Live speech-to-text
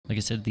Like I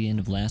said at the end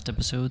of last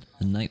episode,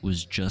 the night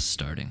was just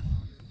starting.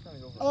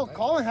 Oh,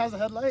 Colin has a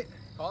headlight.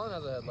 Colin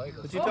has a headlight.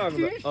 What you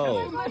talking about?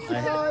 Oh,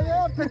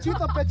 yeah,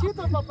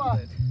 pechito, papa.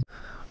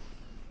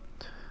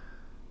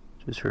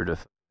 Just heard a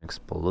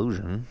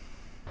explosion.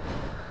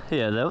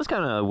 Yeah, that was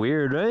kind of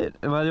weird, right?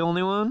 Am I the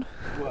only one?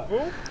 What?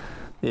 Boom?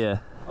 Yeah.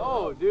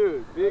 Oh,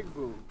 dude, big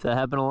boom. Does that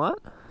happen a lot?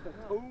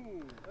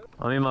 Boom.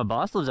 I mean, my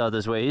boss lives out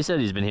this way. He said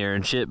he's been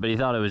hearing shit, but he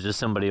thought it was just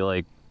somebody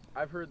like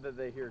I've heard that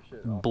they hear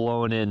shit.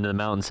 blowing it into the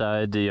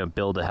mountainside to, you know,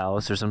 build a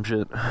house or some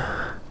shit.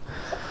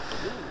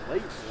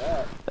 Late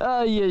for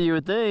that. Yeah, you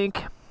would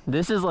think.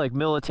 This is like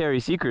military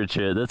secret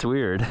shit. That's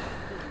weird. Yeah.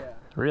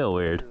 Real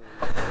weird.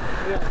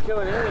 Yeah,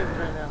 killing aliens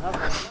right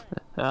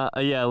now.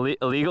 Yeah,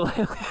 illegal.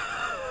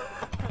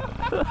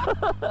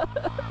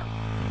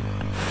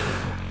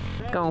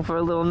 Going for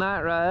a little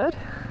night ride.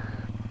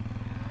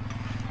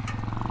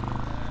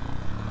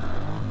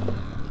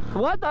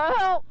 What the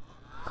hell?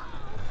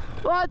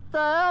 What the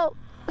hell?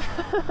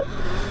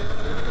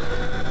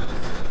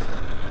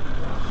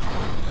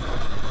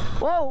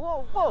 Whoa,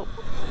 whoa, whoa.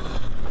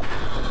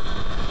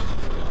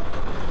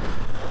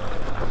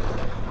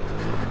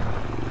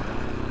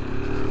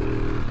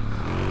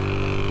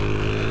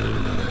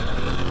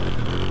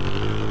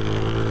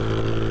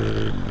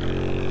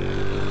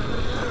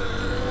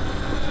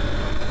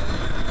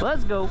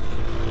 Let's go.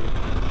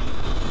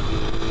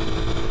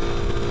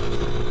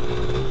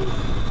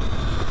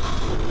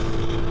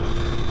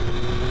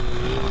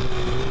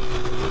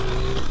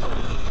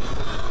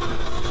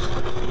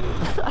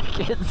 I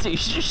can't see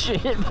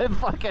shit. My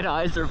fucking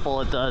eyes are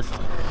full of dust.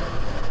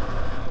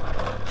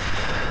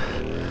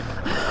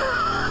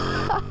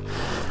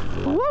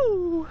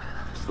 Woo!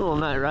 Just a little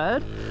night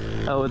ride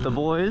out with the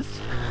boys.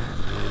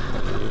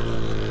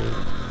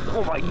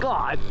 Oh my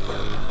god!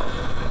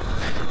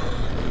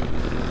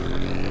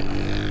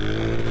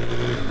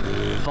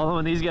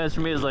 Following these guys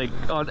for me is like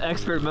on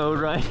expert mode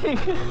riding.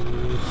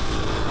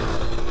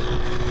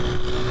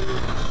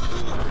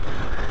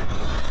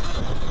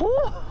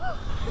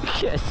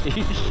 Can't see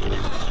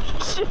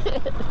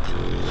shit.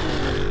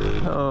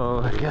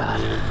 Oh my god.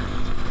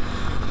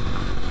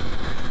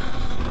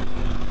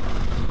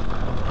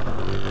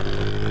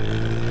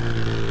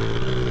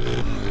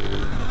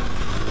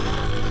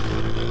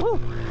 Woo.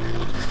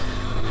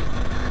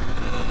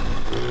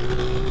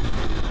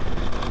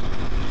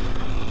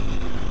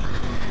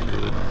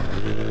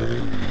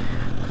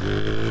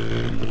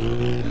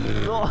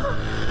 Oh.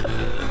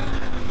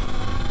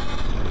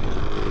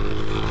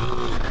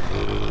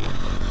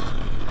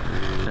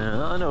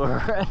 I know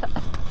where we're at.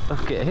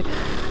 Okay.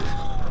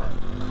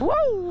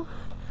 Woo!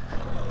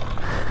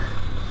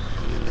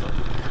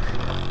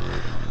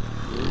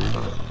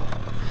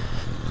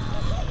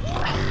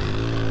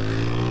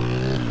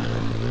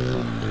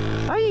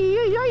 Ay,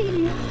 ay, ay.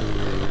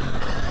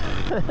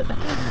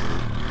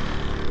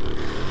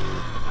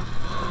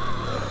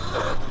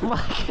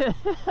 My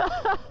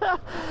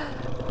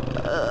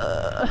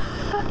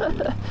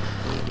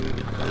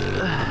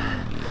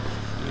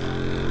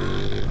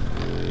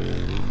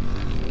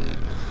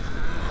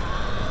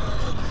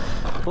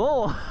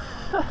Oh!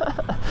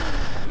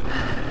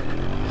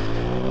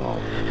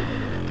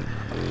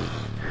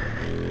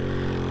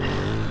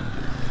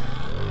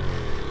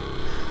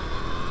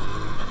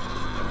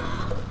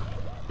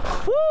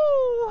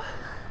 Woo!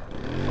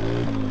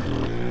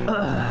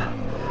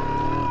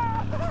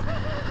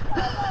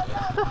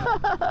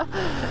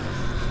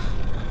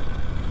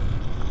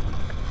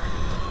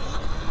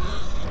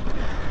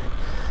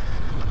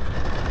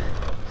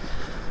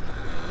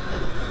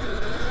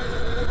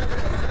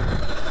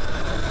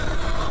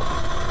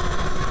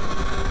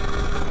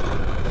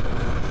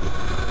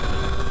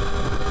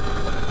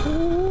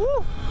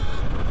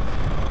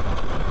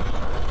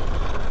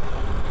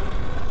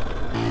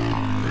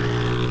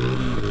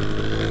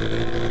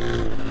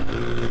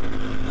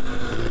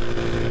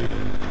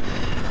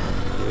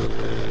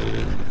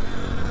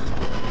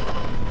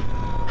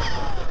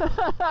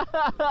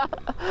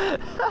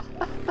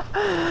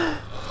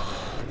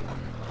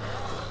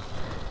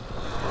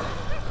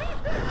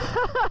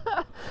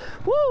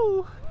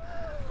 Woo!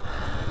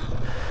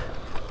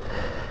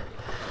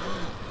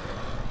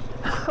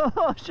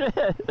 Oh shit!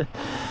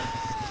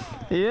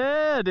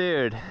 Yeah,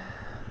 dude.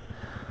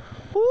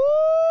 Woo!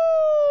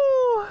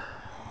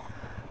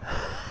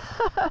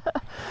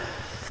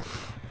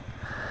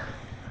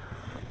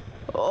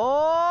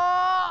 Oh!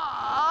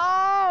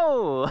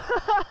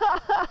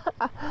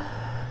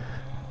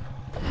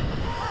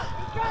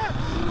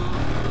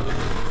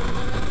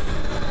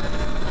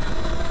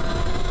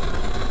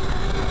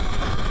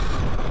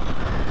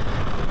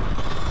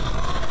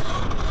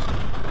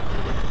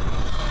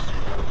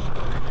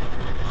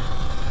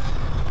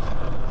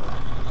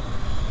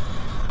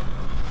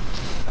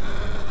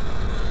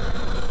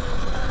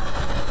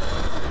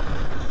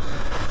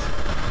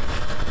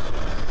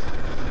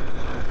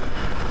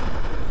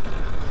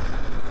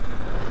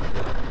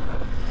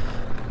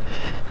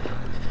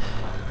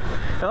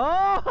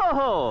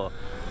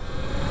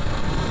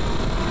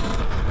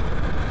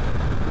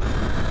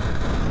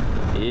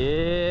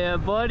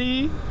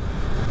 buddy.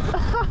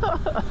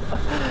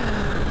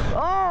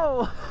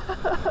 Oh!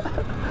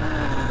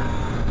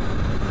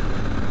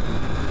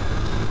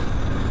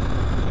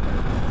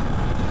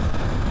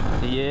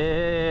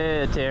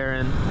 Yeah,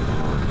 Taran.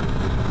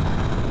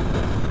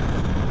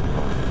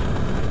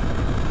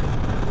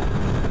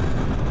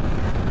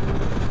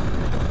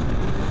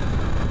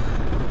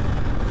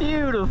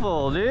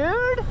 Beautiful,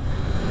 dude.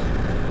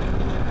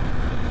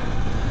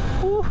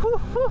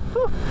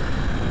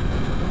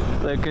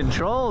 The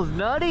control's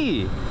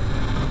nutty.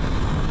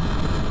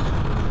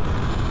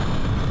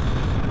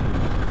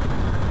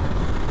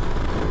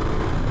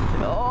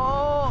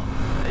 Oh,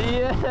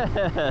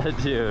 yeah,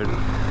 dude.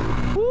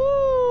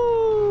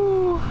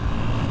 Woo!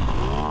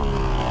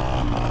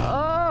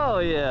 Oh,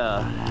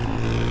 yeah.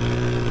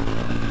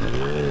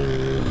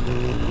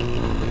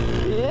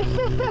 Yeah.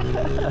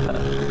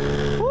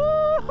 Woo!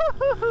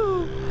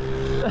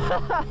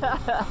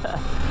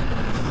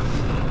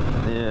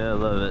 Yeah, I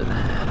love it.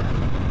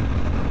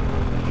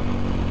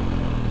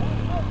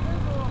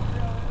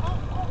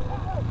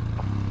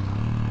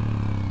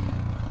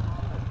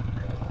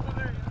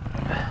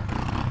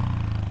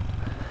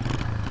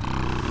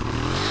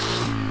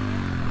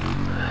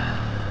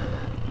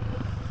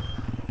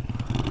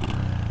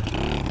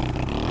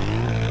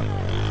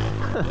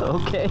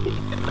 Okay,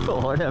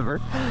 whatever.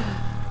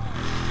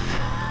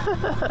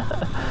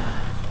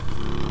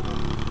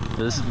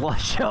 Just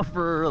watch out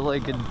for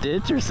like a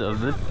ditch or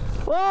something.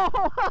 Whoa!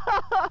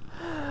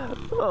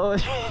 Oh,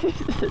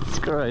 Jesus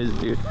Christ,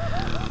 dude.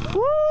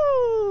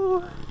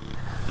 Woo!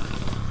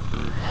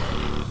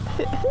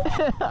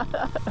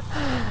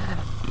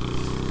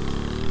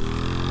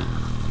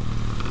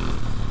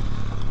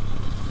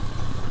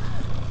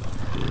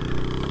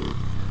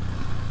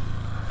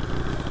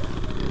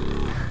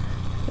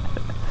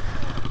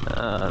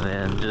 Oh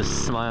man,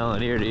 just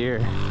smiling ear to ear.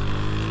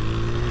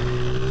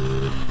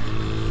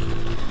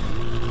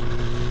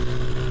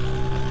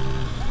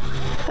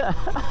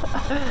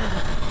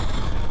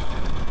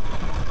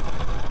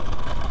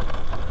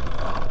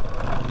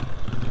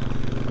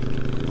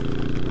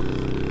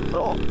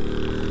 Oh.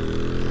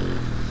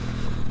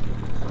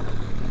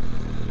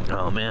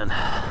 Oh man,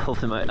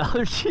 hopefully my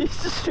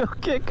allergies just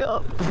don't kick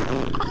up.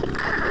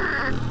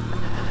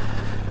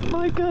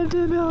 My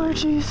goddamn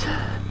allergies.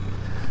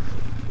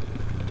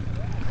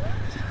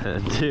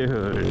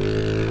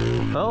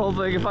 Dude. Oh,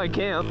 hopefully I can find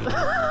camp.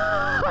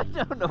 I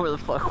don't know where the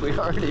fuck we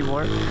are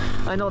anymore.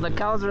 I know the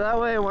cows are that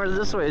way and we're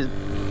this way.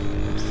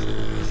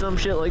 Some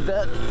shit like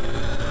that.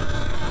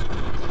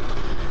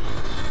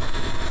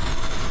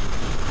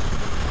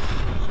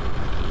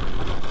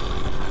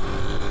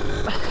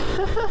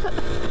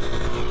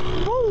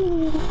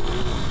 Woo!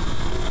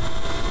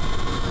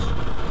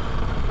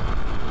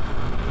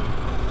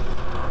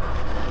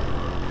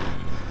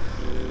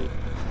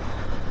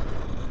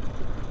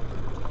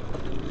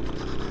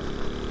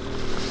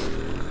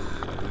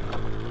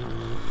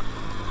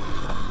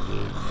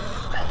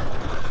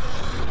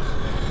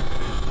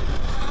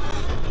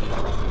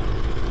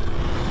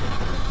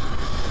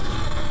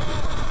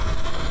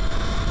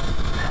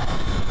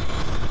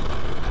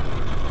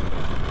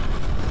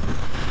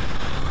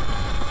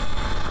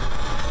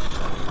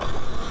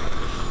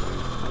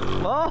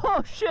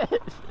 Oh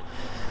shit!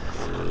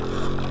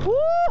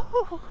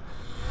 Woo!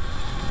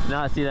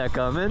 Not see that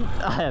coming.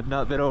 I have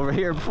not been over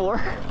here before.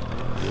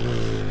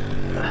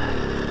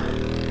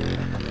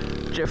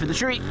 Check for the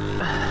tree.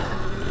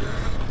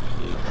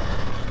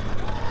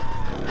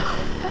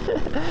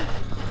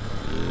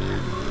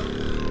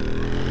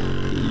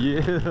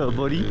 Yeah,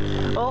 buddy.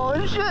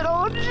 Oh shit!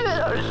 Oh shit!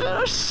 Oh shit!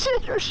 Oh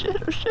shit! Oh shit!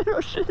 Oh shit!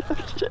 Oh shit! Oh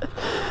shit!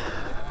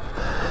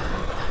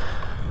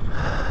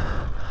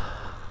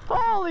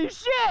 Holy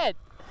shit!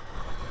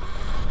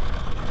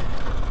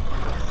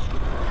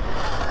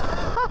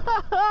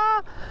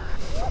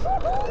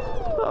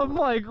 I'm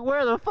like,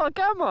 where the fuck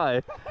am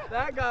I?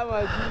 That got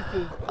my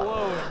juices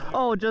flowing.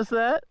 Oh, just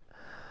that?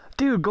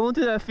 Dude, going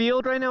through that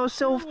field right now is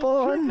so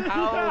fun.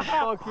 How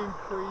fucking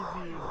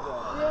crazy is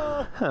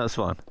that? That was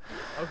fun.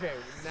 Okay,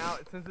 now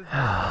since it's done, I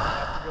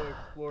have to go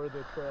explore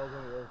the trails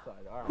on the other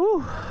side. Alright.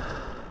 Whew.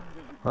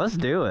 Let's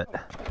do it.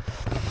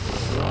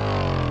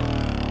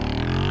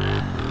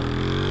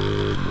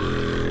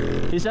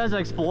 He says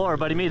explore,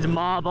 but he means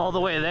mob all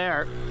the way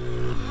there.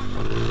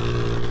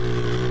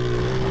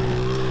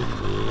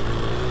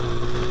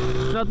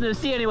 Nothing to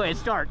see anyway,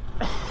 start.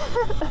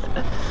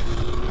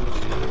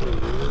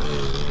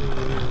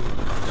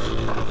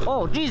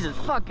 Oh, Jesus,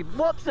 fucking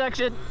whoop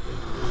section.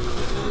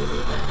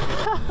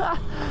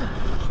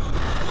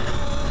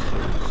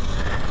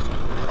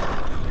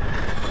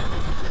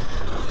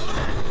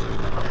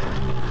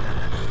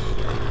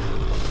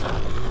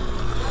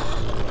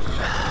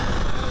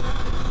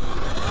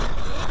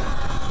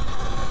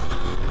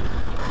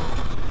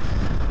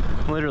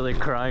 Literally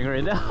crying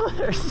right now.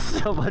 There's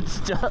so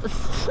much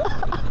dust.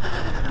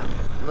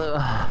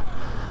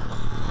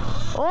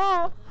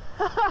 Oh!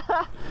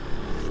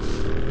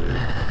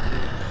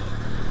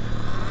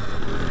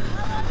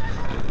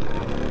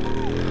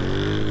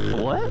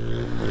 What?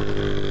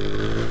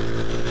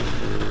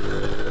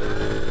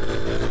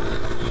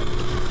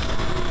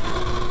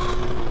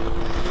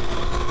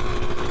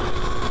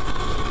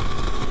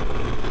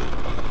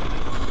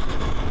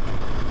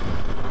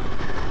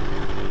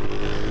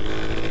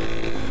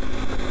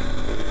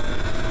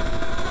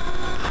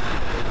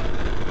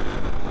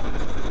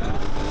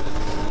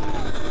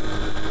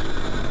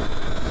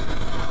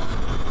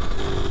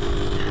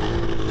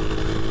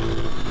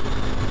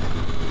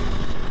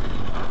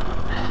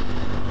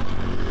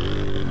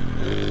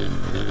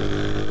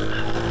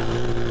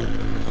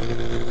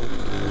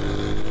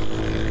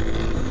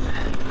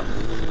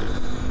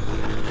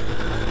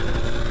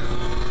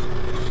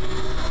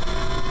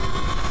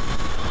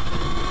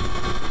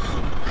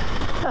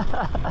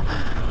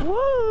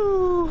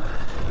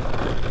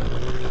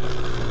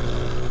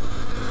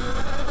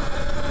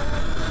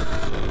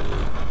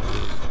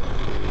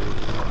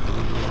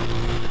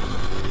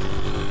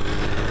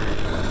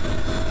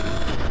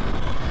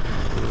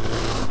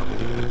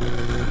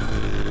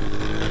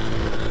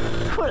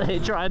 Are you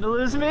trying to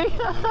lose me?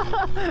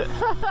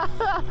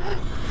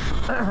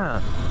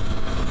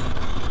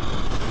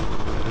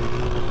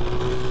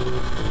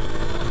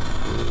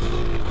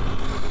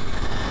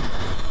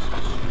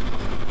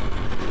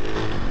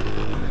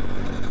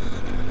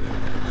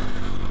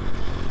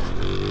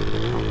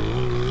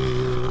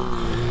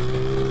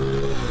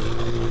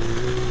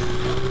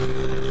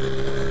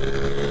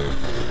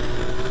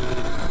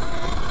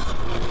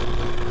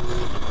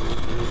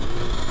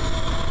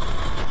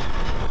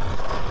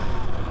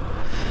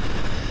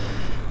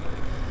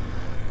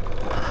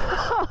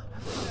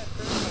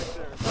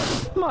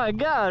 My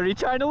God, are you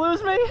trying to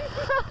lose me?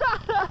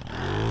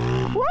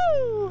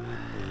 Woo!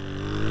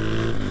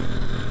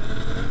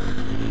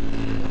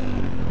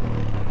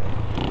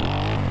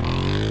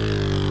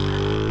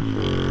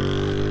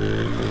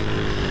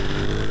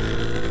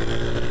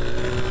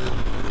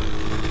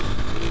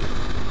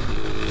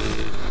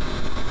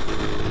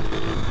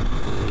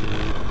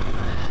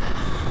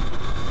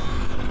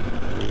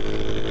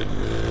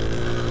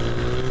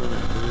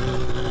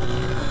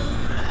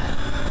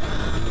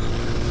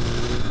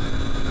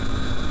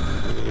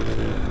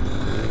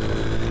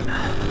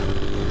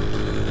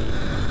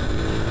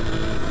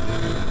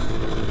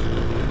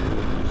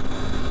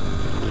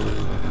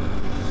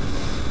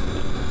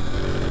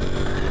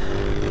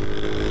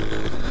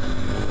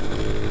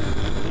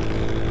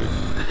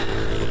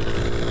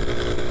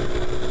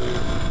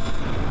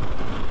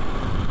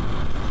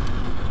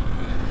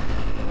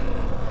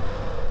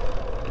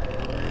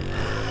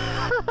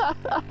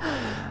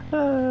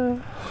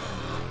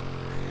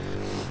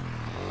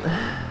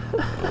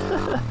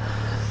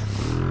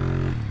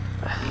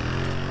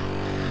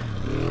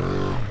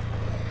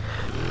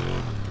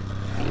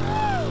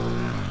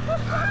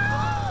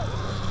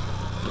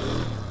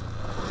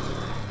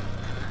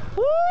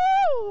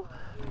 Woo!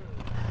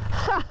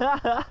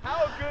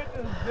 How good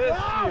does this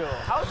feel?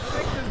 How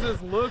sick does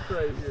this look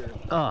right here?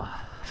 Oh,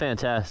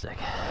 fantastic.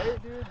 Hey,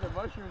 dude, the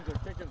mushrooms are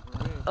kicking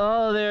for me.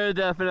 Oh, they're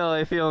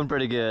definitely feeling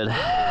pretty good.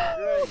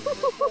 Great.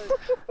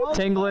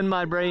 Tingling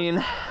my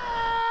brain.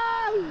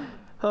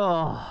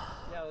 Oh.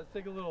 Yeah, let's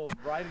take a little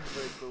riding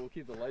break, but we'll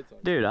keep the lights on.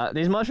 Dude,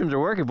 these mushrooms are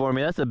working for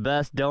me. That's the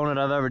best donut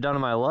I've ever done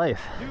in my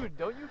life. Dude,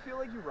 don't you feel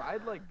like you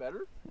ride like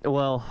better?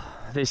 Well,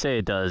 they say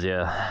it does,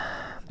 yeah.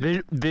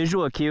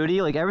 Visual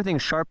acuity, like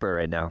everything's sharper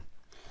right now.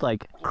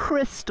 Like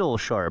crystal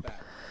sharp.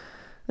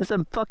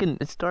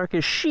 It's dark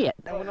as shit.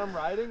 And when I'm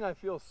riding, I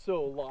feel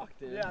so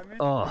locked in. Yeah,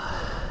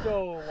 Oh.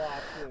 So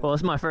locked in. Well,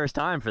 it's my first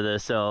time for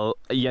this, so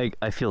yeah,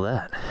 I feel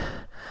that.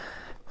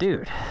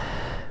 Dude.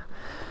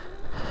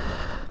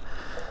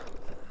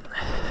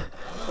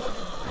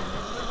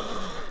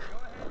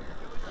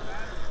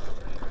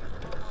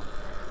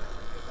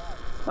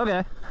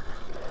 Okay.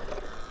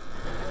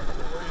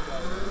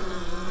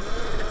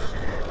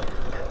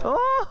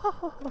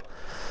 Oh!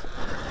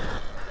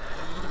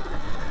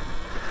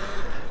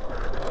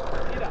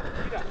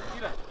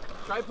 Ida.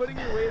 Try putting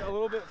your weight a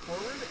little bit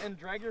forward and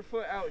drag your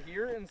foot out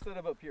here instead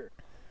of up here.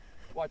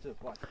 Watch this,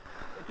 watch.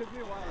 It took me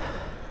a while.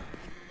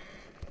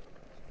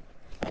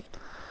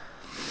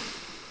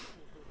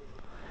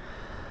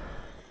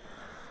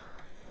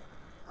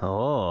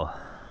 Oh.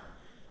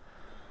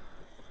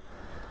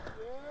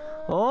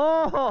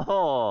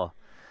 Oh!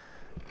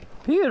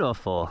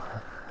 Beautiful.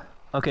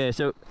 Okay,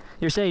 so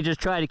you're saying just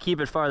try to keep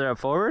it farther up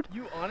forward?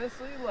 You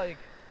honestly, you're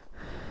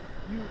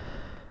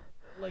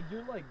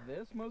like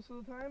this most of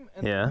the time,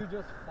 and Yeah. you're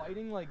just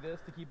fighting like this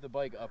to keep the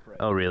bike upright.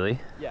 Oh, really?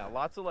 Yeah,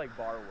 lots of like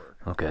bar work.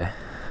 Okay.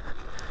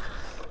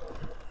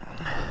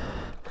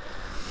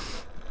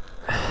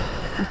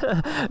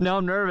 Now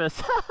I'm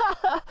nervous.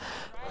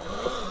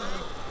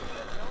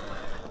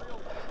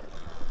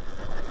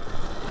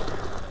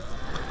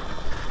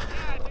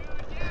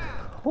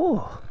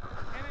 Oh.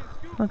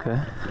 Okay.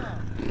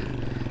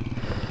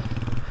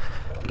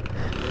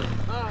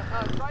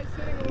 Try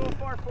sitting a little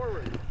far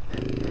forward.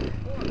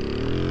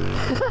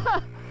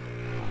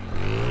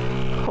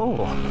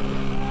 Oh.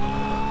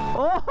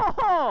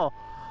 Oh.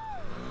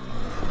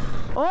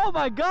 Oh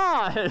my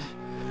God.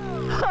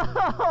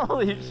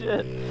 Holy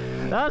shit.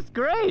 That's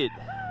great.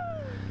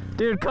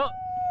 Dude,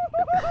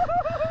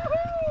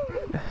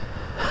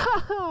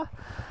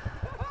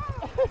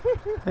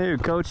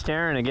 Dude, Coach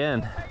Taran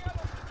again.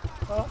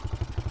 Huh?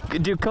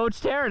 Dude,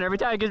 Coach Taran, every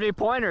time he gives me a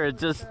pointer, it's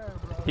just,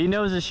 he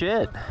knows his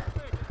shit.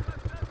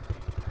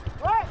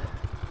 What?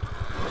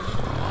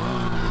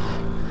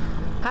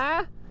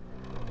 Huh?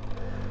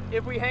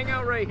 If we hang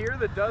out right here,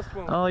 the dust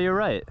won't. Oh, you're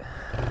right.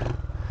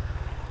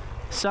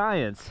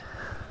 Science.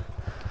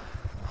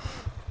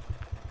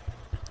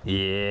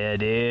 Yeah,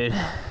 dude.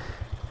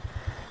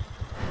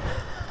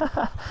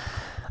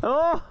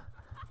 Oh!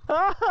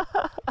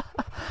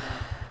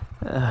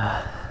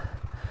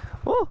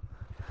 Woo!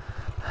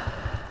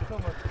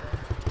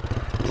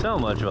 So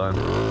much fun.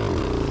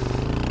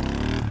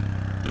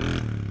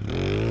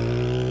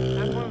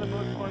 That's one of the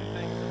most fun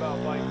things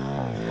about bike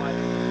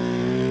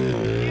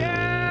sliding.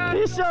 Yeah!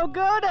 He's so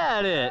good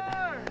at it!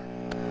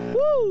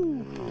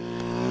 Woo!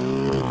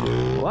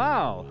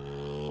 Wow.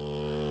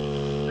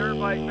 Dirt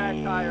bike back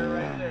tire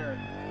right there.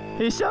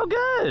 He's so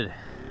good.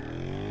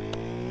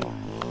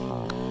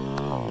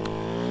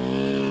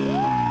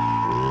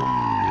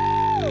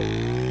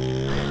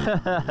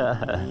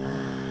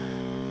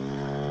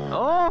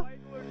 Oh!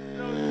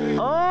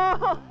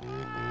 Oh!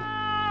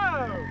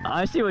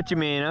 I see what you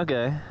mean.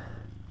 Okay.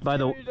 By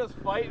the you're just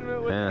fighting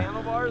it with yeah.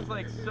 handlebars,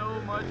 like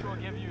so much will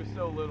give you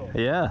so little.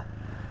 Yeah.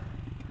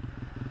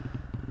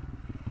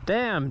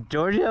 Damn,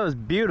 Jorgie, that was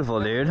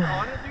beautiful, dude.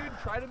 On it, dude,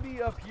 try to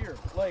be up here.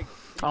 Like.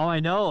 Oh,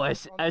 I know.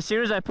 As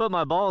soon as I put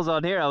my balls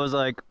on here, I was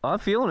like, I'm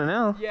feeling it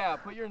now. Yeah,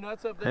 put your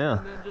nuts up there Yeah.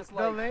 and then just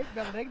like. The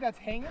leg that's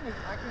hanging is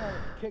acting like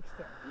a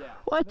kickstand. Yeah.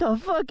 What the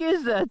fuck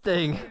is that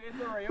thing?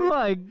 It's a Ryobi.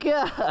 My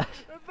God.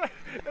 It's my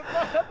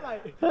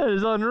headlight. That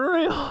is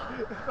unreal.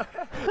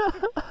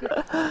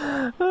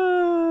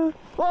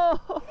 Whoa.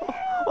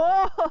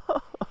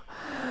 Whoa.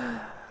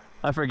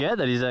 I forget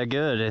that he's that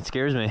good. It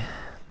scares me.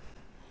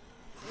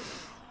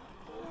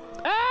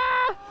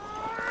 Ah!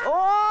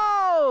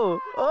 Oh!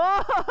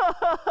 Oh!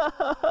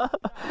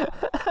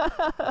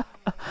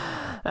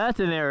 That's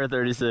an error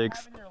 36.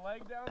 Having your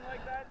leg down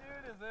like that,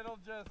 dude, is it'll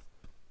just,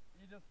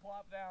 you just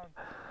plop down.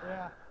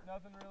 Yeah.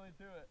 Nothing really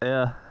to it.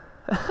 Yeah.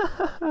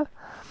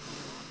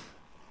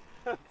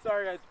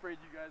 Sorry I sprayed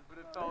you guys, but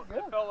it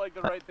felt like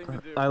the right thing to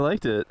do. I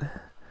liked it.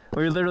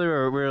 We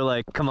were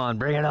like, come on,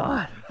 bring it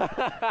on.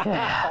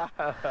 Yeah.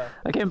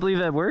 I can't believe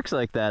that works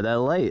like that. That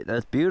light,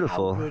 that's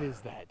beautiful. How good is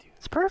that, dude?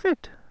 It's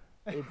perfect.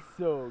 It's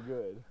so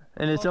good.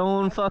 In its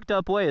own fucked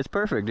up way, it's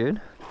perfect,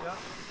 dude. Yeah.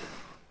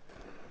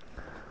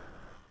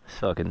 This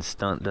fucking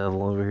stunt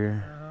devil over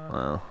here.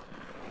 Wow.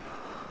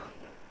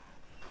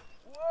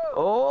 Whoa!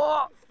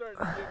 Oh! It's starting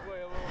to give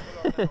way a little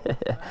bit on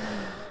that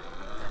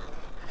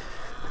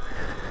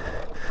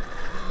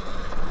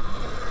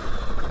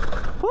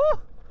one. Woo!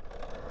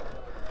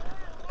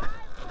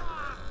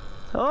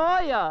 Oh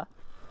yeah!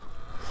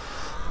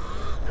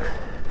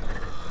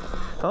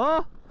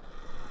 Oh!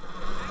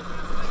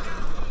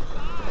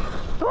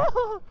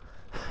 Oh!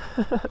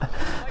 Like a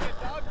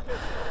dog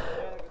pistol.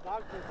 Yeah, like a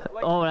dog pistol.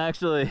 Like Oh,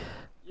 actually,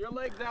 your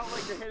legs out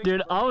like you're hitting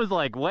dude, a I was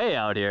like way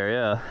out here,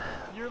 yeah.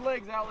 Your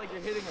legs out like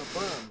you're hitting a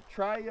berm.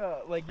 Try,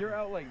 like you're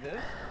out like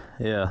this,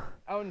 Yeah.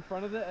 out in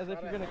front of it, as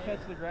if you're gonna catch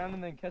the ground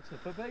and then catch the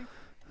foot peg.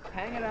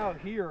 Hang it out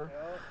here,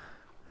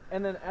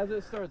 and then as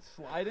it starts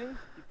sliding,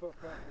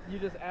 you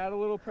just add a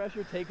little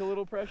pressure, take a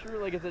little pressure.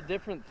 Like it's a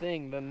different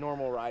thing than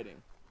normal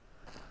riding.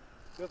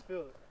 You'll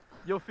feel it.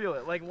 You'll feel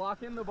it. Like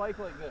lock in the bike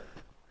like this.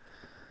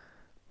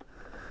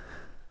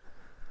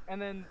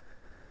 And then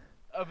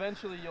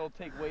eventually you'll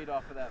take weight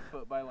off of that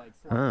foot by like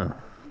sliding.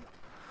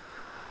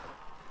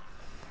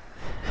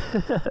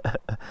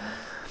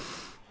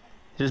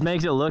 Just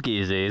makes it look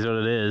easy, is what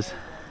it is.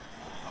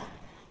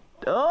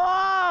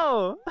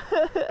 Oh!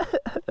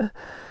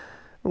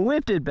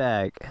 Whipped it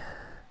back.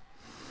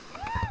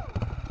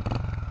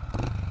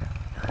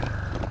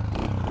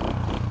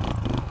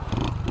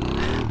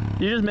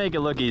 You just make it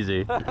look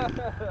easy.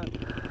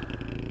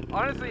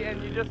 Honestly,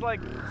 and you just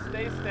like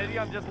stay steady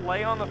on, just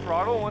lay on the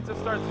throttle. Once it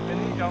starts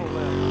spinning, don't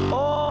lift.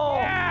 Oh!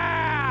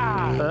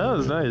 Yeah! That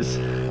was nice.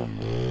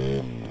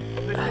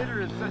 The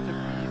hitter is such a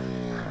beast.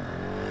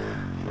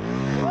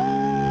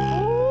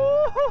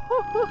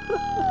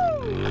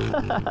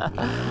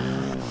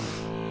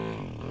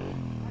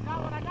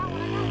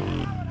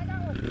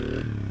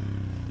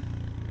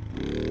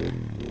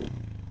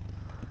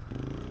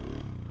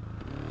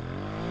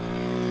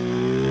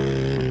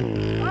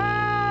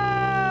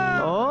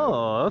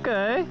 Oh,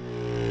 okay.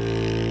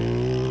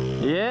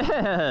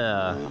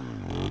 Yeah.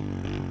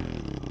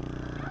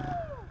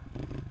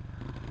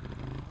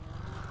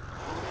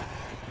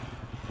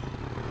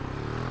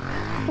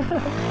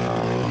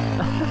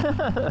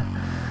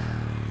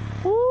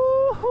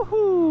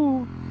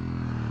 Woo-hoo-hoo.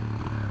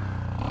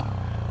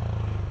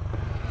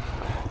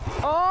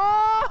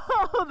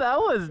 Oh, that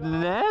was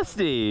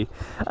nasty.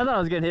 I thought I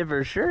was getting hit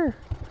for sure.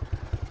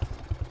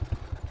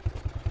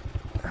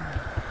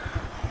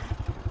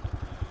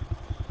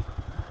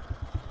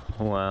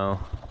 Wow.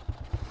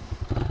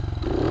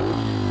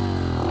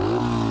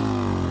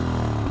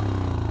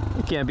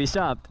 You can't be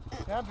stopped.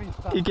 Can't be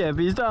stopped. You can't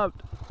be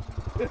stopped.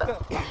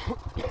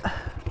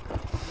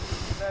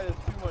 That is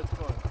too much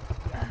fun.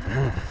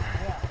 Yeah.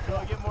 Do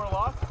I get more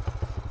lost?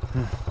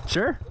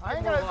 Sure. I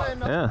ain't gonna say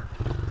no. Yeah.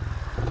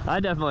 I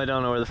definitely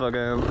don't know where the fuck I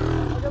am. I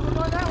guess we're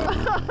going that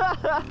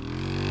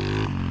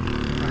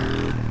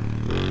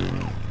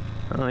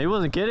way. Oh, he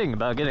wasn't kidding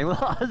about getting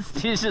lost.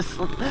 He's just,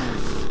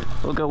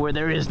 we'll go where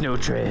there is no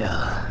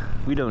trail.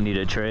 We don't need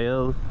a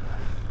trail.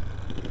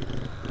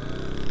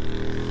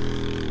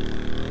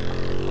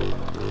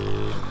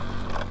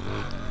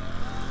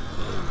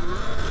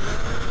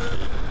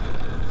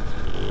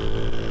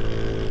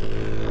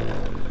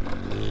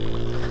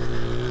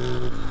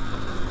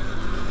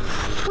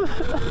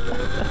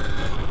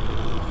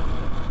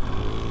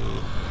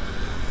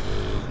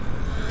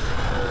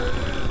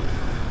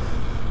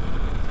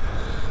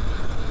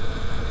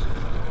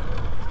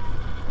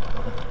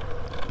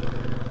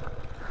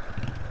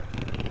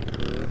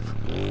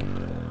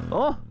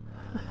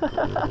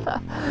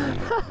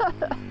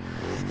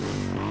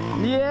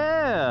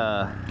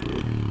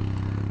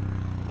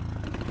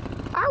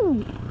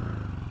 Woo!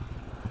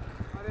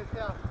 But it's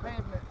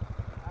pavement.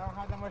 I don't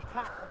have that much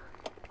time.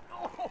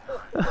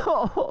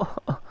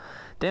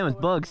 Damn, it's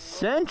bug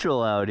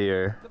central out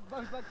here. The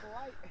bugs like the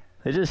light.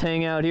 They just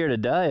hang out here to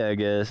die, I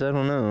guess. I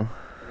don't know.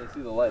 They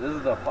see the light. This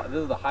is the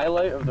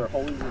highlight of their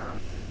holy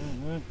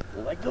week.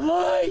 Like the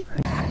light.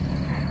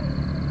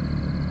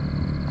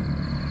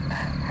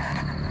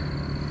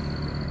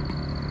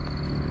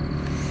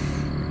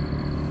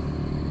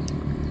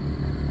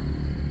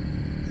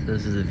 So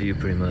this is the view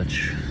pretty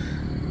much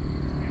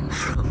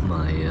from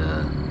my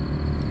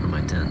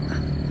tent.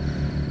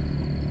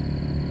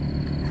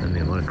 I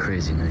mean, what a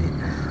crazy night.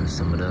 To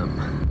sum it up,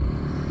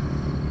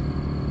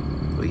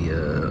 we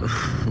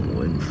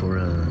went for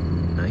a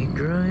night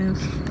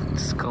drive,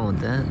 let's call it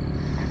that.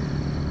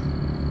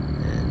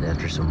 And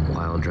after some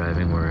wild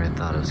driving where I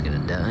thought I was gonna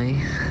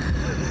die,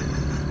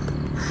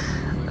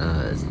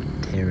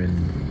 Taran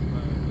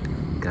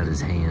got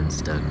his hand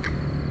stuck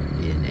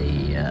in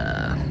a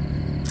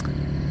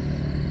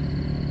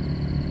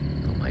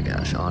oh my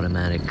gosh,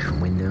 automatic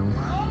window,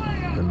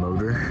 the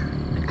motor.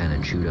 It kind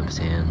of chewed up his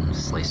hand,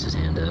 sliced his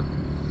hand up.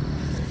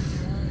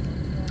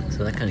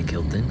 So that kind of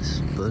killed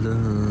things, but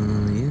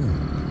yeah.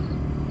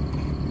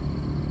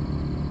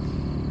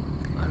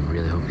 I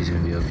really hope he's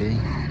gonna be okay.